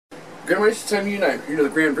Grand Race, time to unite. Here to the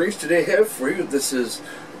Grand Race today. I have for you. This is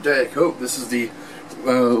Diet Coke. This is the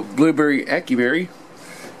blueberry Acai,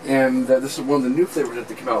 and this is one of the new flavors that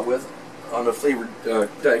they came out with on the flavored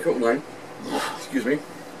Diet Coke line. Excuse me.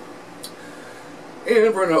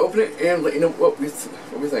 And we're gonna open it and let you know what we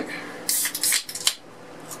think.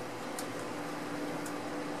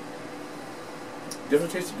 Definitely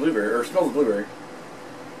taste the blueberry, or smell the blueberry.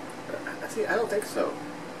 See, I don't think so.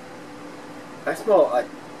 I smell like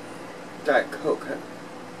Diet Coke. Huh?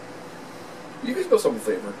 You can smell some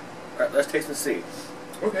flavor. Alright, let's taste and see.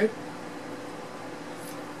 Okay.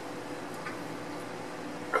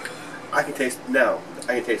 I can taste now.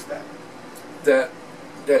 I can taste that. That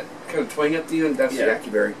kind of twang at the end, that's the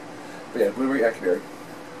Acai. But yeah, blueberry Acai.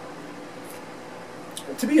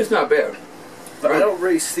 To me, it's not bad. But I don't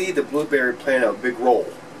really see the blueberry playing a big role.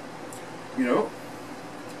 You know?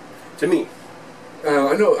 To me.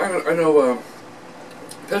 I know.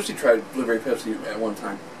 Pepsi tried blueberry Pepsi at one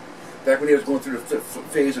time. Back when he was going through the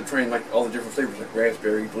phase of trying like all the different flavors, like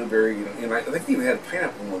raspberry, blueberry, and I think he even had a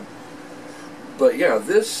pineapple one. But yeah,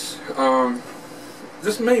 this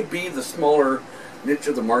may be the smaller niche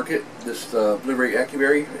of the market. This blueberry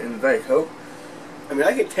Acai and Diet Coke. I mean,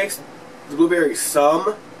 I can taste the blueberry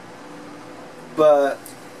some, but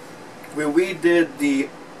when we did the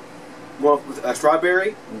one with a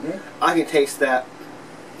strawberry, I can taste that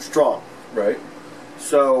strong. Right.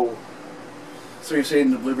 So you're saying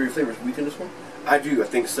the blueberry flavor is weak in this one? I do. I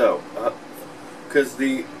think so. Because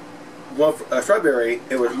the one for, strawberry,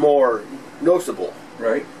 it was more noticeable.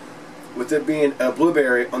 Right. With it being a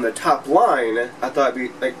blueberry on the top line, I thought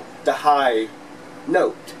it'd be like the high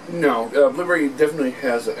note. No, blueberry definitely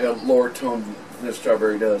has a lower tone than the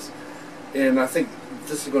strawberry does, and I think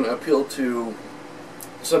this is going to appeal to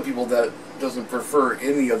some people that doesn't prefer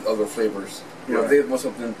any of the other flavors. You know, they want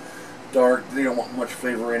something dark. They don't want much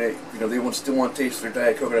flavor in it. You know, they still want to taste their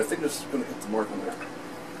Diet Coke. And I think this is going to hit the mark on that.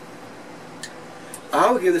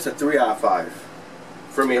 I would give this a 3 out of 5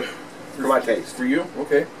 for me, for my taste. For you,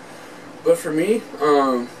 okay. But for me,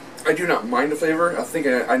 I do not mind the flavor. I think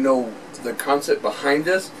I know the concept behind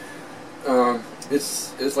this.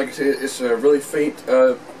 It's like I said, it's a really faint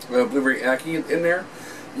blueberry Acai in there.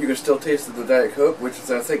 You can still taste the Diet Coke, which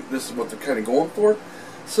is, I think this is what they're kind of going for.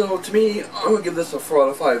 So to me, I'm gonna give this a 4 out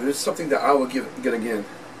of 5. It's something that I will get again.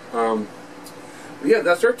 But yeah,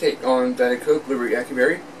 that's our take on Diet Coke blueberry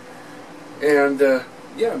Acai. And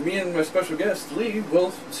yeah, me and my special guest Lee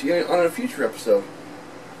will see you on a future episode.